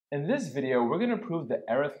In this video, we're going to prove the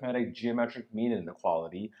arithmetic geometric mean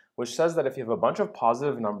inequality, which says that if you have a bunch of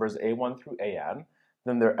positive numbers a1 through an,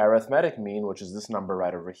 then their arithmetic mean, which is this number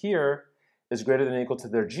right over here, is greater than or equal to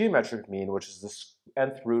their geometric mean, which is the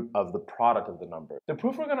nth root of the product of the number. The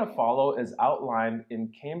proof we're going to follow is outlined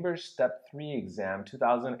in Cambridge Step 3 exam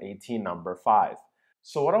 2018 number 5.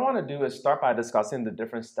 So what I want to do is start by discussing the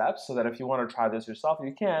different steps so that if you want to try this yourself,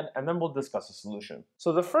 you can, and then we'll discuss a solution.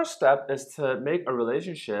 So the first step is to make a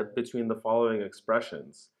relationship between the following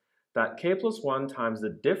expressions. That k plus 1 times the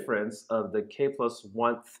difference of the k plus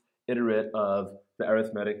 1th iterate of the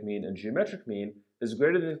arithmetic mean and geometric mean is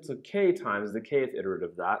greater than or equal to k times the kth iterate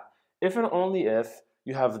of that, if and only if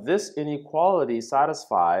you have this inequality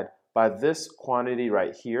satisfied by this quantity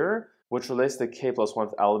right here, which relates the k plus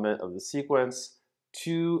 1th element of the sequence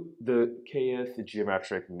to the kth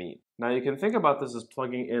geometric mean. Now you can think about this as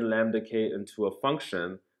plugging in lambda k into a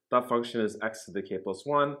function. That function is x to the k plus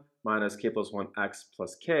 1 minus k plus 1x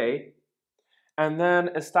plus k, and then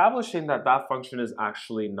establishing that that function is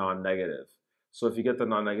actually non-negative. So if you get the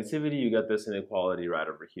non-negativity, you get this inequality right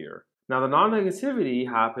over here. Now the non-negativity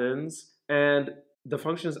happens and the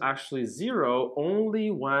function is actually 0 only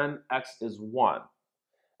when x is 1.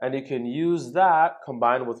 And you can use that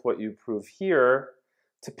combined with what you prove here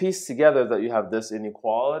to piece together that you have this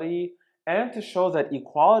inequality and to show that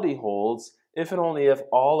equality holds if and only if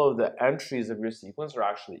all of the entries of your sequence are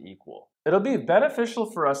actually equal. It'll be beneficial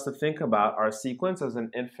for us to think about our sequence as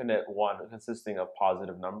an infinite one consisting of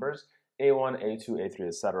positive numbers, a1, a2, a3,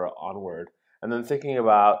 etc. onward, and then thinking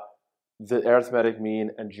about the arithmetic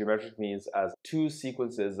mean and geometric means as two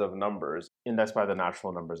sequences of numbers indexed by the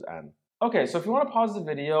natural numbers n. Okay, so if you want to pause the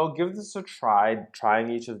video, give this a try,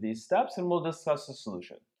 trying each of these steps, and we'll discuss the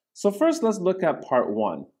solution. So first, let's look at part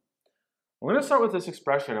 1. I'm going to start with this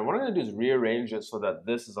expression, and what I'm going to do is rearrange it so that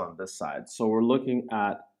this is on this side. So we're looking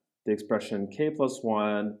at the expression k plus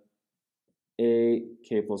 1, a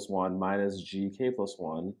k plus 1 minus g k plus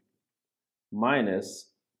 1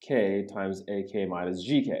 minus k times a k minus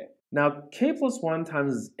g k. Now, k plus 1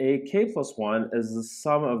 times a k plus 1 is the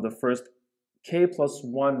sum of the first k plus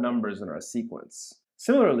 1 numbers in our sequence.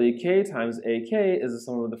 Similarly, k times ak is the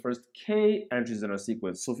sum of the first k entries in our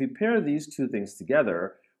sequence. So if we pair these two things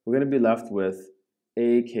together, we're going to be left with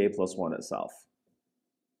ak plus 1 itself.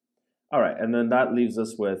 All right, and then that leaves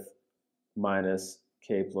us with minus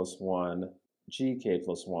k plus 1 gk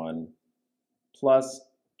plus 1 plus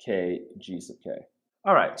k g sub k.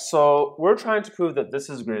 All right, so we're trying to prove that this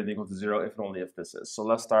is greater than or equal to 0 if and only if this is. So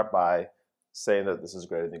let's start by saying that this is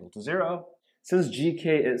greater than or equal to 0. Since gk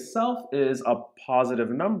itself is a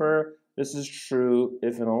positive number, this is true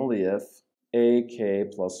if and only if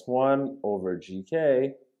ak plus 1 over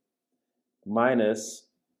gk minus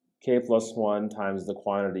k plus 1 times the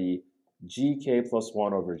quantity gk plus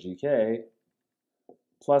 1 over gk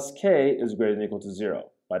plus k is greater than or equal to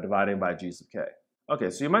 0 by dividing by g sub k.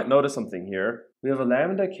 Okay, so you might notice something here. We have a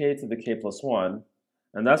lambda k to the k plus 1,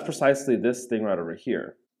 and that's precisely this thing right over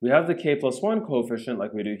here. We have the k plus 1 coefficient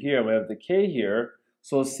like we do here, and we have the k here,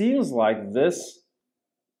 so it seems like this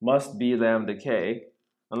must be lambda k,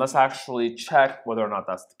 and let's actually check whether or not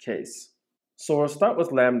that's the case. So we'll start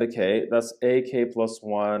with lambda k, that's ak plus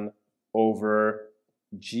 1 over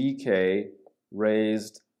gk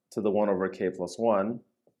raised to the 1 over k plus 1,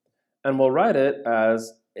 and we'll write it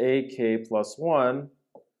as ak plus 1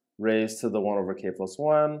 raised to the 1 over k plus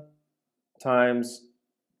 1 times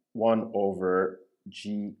 1 over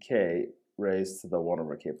gk raised to the 1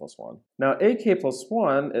 over k plus 1. Now ak plus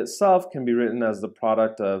 1 itself can be written as the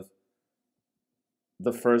product of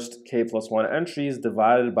the first k plus 1 entries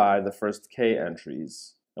divided by the first k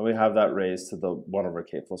entries. And we have that raised to the 1 over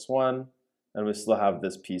k plus 1, and we still have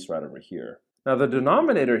this piece right over here. Now the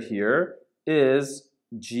denominator here is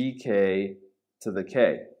gk to the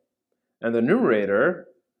k, and the numerator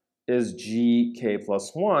is gk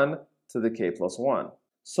plus 1 to the k plus 1.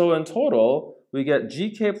 So in total, we get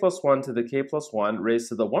gk plus 1 to the k plus 1 raised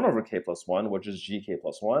to the 1 over k plus 1, which is gk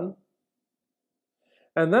plus 1.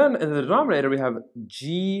 And then in the denominator, we have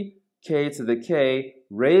gk to the k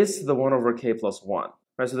raised to the 1 over k plus 1.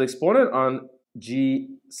 Right, so the exponent on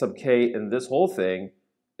g sub k in this whole thing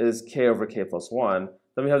is k over k plus 1.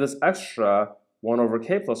 Then we have this extra 1 over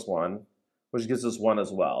k plus 1, which gives us 1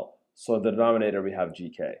 as well. So in the denominator, we have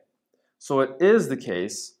gk. So it is the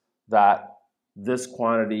case that this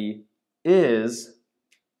quantity is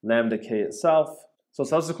lambda k itself. So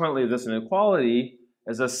subsequently, this inequality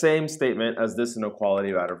is the same statement as this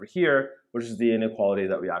inequality right over here, which is the inequality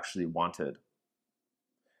that we actually wanted.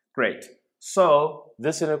 Great. So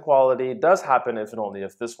this inequality does happen if and only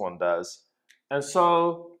if this one does. And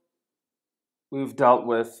so we've dealt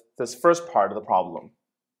with this first part of the problem.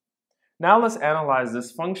 Now let's analyze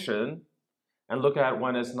this function and look at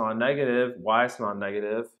when it's non-negative, why it's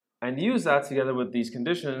non-negative, and use that together with these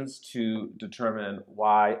conditions to determine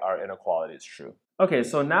why our inequality is true. Okay,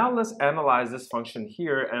 so now let's analyze this function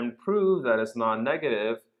here and prove that it's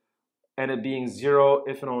non-negative and it being 0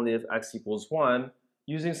 if and only if x equals 1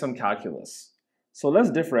 using some calculus. So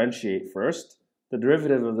let's differentiate first. The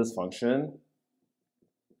derivative of this function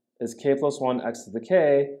is k plus 1 x to the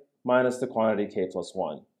k minus the quantity k plus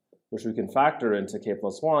 1, which we can factor into k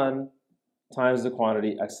plus 1 times the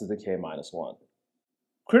quantity x to the k minus 1.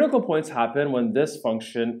 Critical points happen when this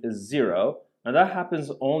function is 0, and that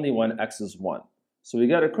happens only when x is 1. So we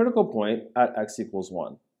get a critical point at x equals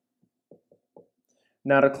 1.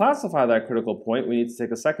 Now to classify that critical point, we need to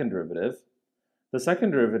take a second derivative. The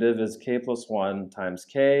second derivative is k plus 1 times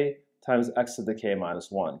k times x to the k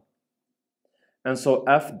minus 1. And so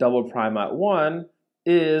f double prime at 1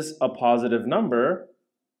 is a positive number.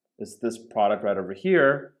 It's this product right over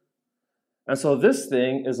here. And so this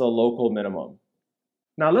thing is a local minimum.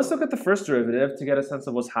 Now let's look at the first derivative to get a sense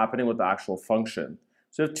of what's happening with the actual function.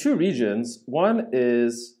 So we have two regions. One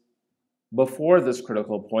is before this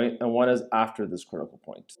critical point and one is after this critical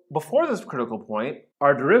point. Before this critical point,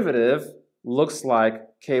 our derivative looks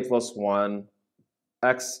like k plus 1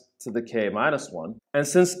 x to the k minus 1. And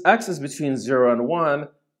since x is between 0 and 1,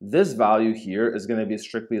 this value here is going to be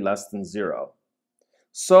strictly less than 0.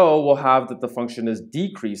 So we'll have that the function is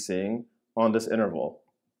decreasing on this interval.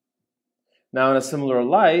 Now in a similar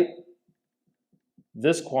light,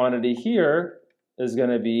 this quantity here is going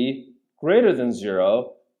to be greater than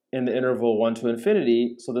 0 in the interval 1 to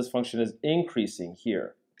infinity, so this function is increasing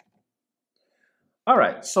here. All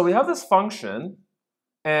right, so we have this function,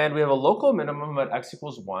 and we have a local minimum at x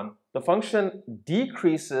equals 1. The function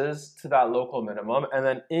decreases to that local minimum and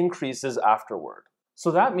then increases afterward.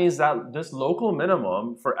 So that means that this local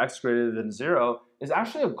minimum for x greater than 0 is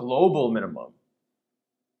actually a global minimum.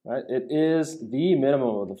 Right? It is the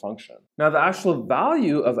minimum of the function. Now the actual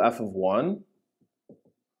value of f of 1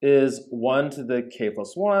 is 1 to the k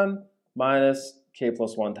plus 1 minus k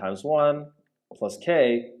plus 1 times 1 plus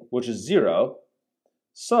k, which is 0.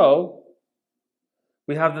 So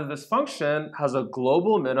we have that this function has a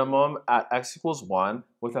global minimum at x equals 1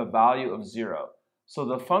 with a value of 0. So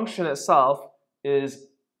the function itself is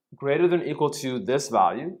greater than or equal to this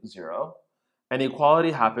value, 0, and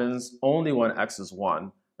equality happens only when x is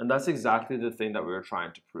 1. And that's exactly the thing that we were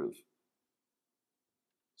trying to prove.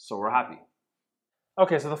 So we're happy.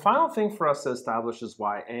 Okay, so the final thing for us to establish is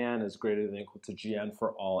why an is greater than or equal to gn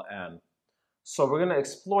for all n. So we're going to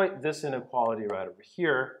exploit this inequality right over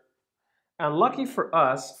here. And lucky for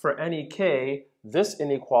us, for any k, this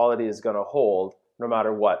inequality is going to hold no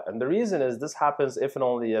matter what. And the reason is this happens if and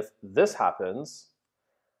only if this happens,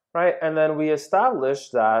 right? And then we establish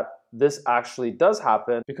that this actually does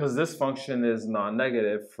happen because this function is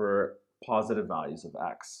non-negative for positive values of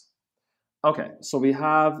x. Okay, so we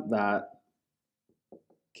have that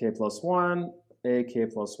k plus 1,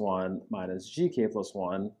 ak plus 1 minus gk plus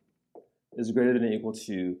 1 is greater than or equal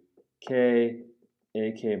to k,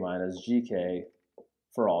 ak minus gk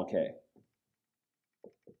for all k.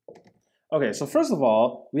 Okay, so first of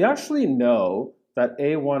all, we actually know that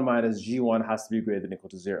a1 minus g1 has to be greater than or equal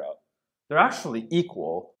to 0. They're actually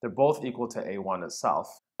equal. They're both equal to a1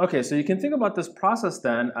 itself. Okay, so you can think about this process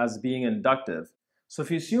then as being inductive. So if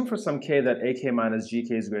you assume for some k that ak minus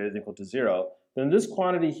gk is greater than or equal to 0, then this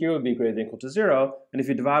quantity here would be greater than or equal to 0, and if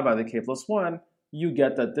you divide by the k plus 1, you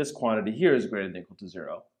get that this quantity here is greater than or equal to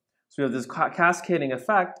 0. So we have this cascading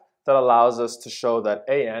effect that allows us to show that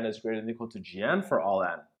an is greater than or equal to gn for all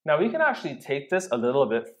n. Now we can actually take this a little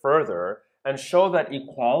bit further and show that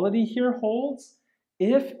equality here holds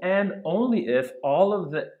if and only if all of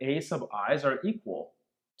the a sub i's are equal.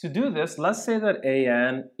 To do this, let's say that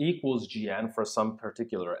an equals gn for some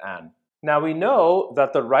particular n. Now we know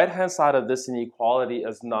that the right-hand side of this inequality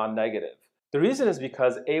is non-negative. The reason is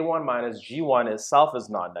because a1 minus g1 itself is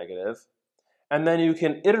non-negative, and then you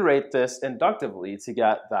can iterate this inductively to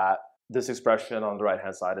get that this expression on the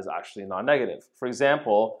right-hand side is actually non-negative. For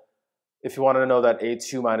example, if you want to know that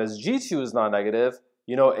a2 minus g2 is non-negative,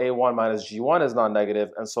 you know a1 minus g1 is non-negative,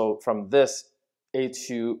 and so from this,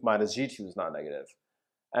 a2 minus g2 is non-negative.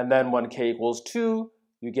 And then when k equals 2,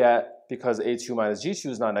 you get, because a2 minus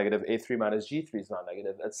g2 is non-negative, a3 minus g3 is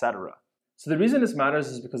non-negative, etc. So the reason this matters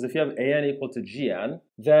is because if you have an equal to gn,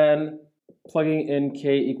 then plugging in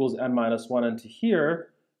k equals n minus 1 into here,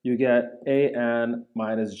 you get an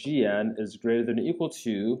minus gn is greater than or equal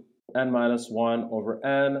to n minus 1 over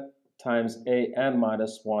n times an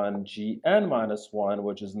minus 1 gn minus 1,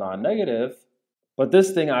 which is non-negative. But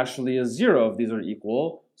this thing actually is 0 if these are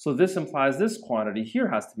equal. So this implies this quantity here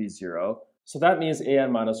has to be 0. So that means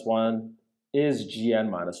an minus 1 is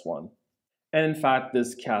gn minus 1. And in fact,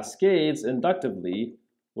 this cascades inductively.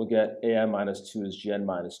 We'll get an minus 2 is gn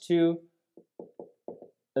minus 2,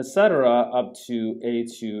 etc. up to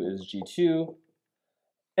a2 is g2,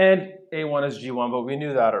 and a1 is g1, but we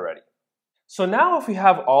knew that already. So now if we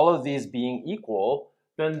have all of these being equal,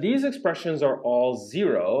 then these expressions are all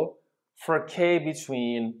 0 for k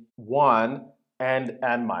between 1 and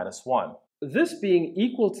n minus 1. This being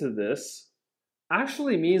equal to this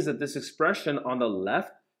actually means that this expression on the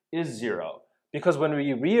left is 0. Because when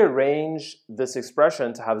we rearrange this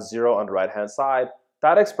expression to have 0 on the right-hand side,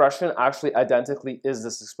 that expression actually identically is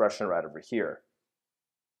this expression right over here.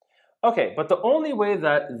 Okay, but the only way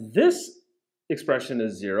that this expression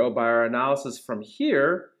is 0 by our analysis from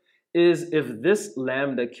here is if this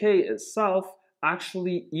lambda k itself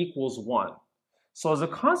actually equals 1. So as a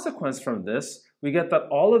consequence from this, we get that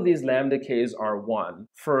all of these lambda k's are 1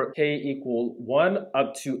 for k equal 1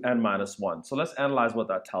 up to n minus 1. So let's analyze what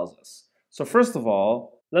that tells us. So first of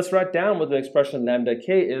all, let's write down what the expression lambda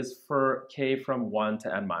k is for k from 1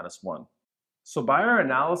 to n minus 1. So by our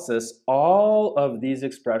analysis, all of these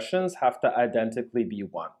expressions have to identically be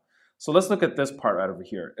 1. So let's look at this part right over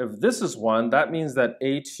here. If this is 1, that means that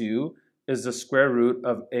a2 is the square root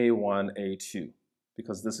of a1, a2,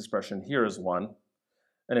 because this expression here is 1.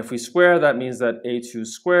 And if we square, that means that a2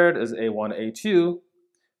 squared is a1, a2,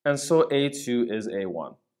 and so a2 is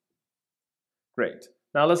a1. Great.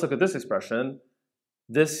 Now let's look at this expression.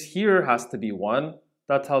 This here has to be 1.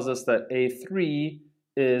 That tells us that a3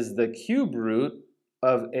 is the cube root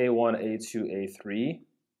of a1, a2, a3.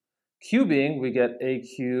 Cubing, we get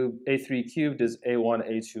a3 cubed is a1,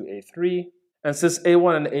 a2, a3. And since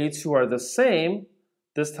a1 and a2 are the same,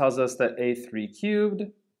 this tells us that a3 cubed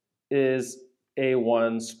is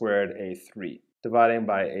a1 squared, a3. Dividing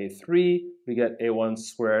by a3, we get a1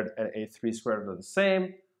 squared and a3 squared are the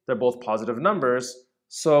same. They're both positive numbers,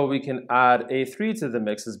 so we can add a3 to the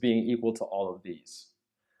mix as being equal to all of these.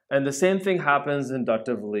 And the same thing happens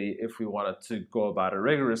inductively if we wanted to go about it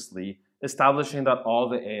rigorously, establishing that all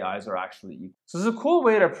the AIs are actually equal. So this is a cool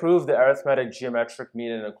way to prove the arithmetic geometric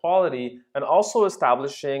mean inequality and also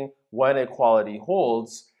establishing when equality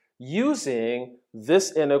holds using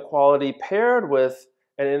this inequality paired with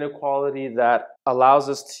an inequality that allows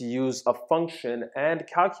us to use a function and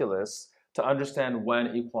calculus to understand when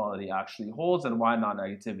equality actually holds and why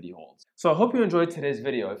non-negativity holds. So I hope you enjoyed today's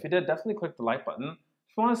video. If you did, definitely click the like button.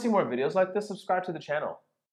 If you want to see more videos like this, subscribe to the channel.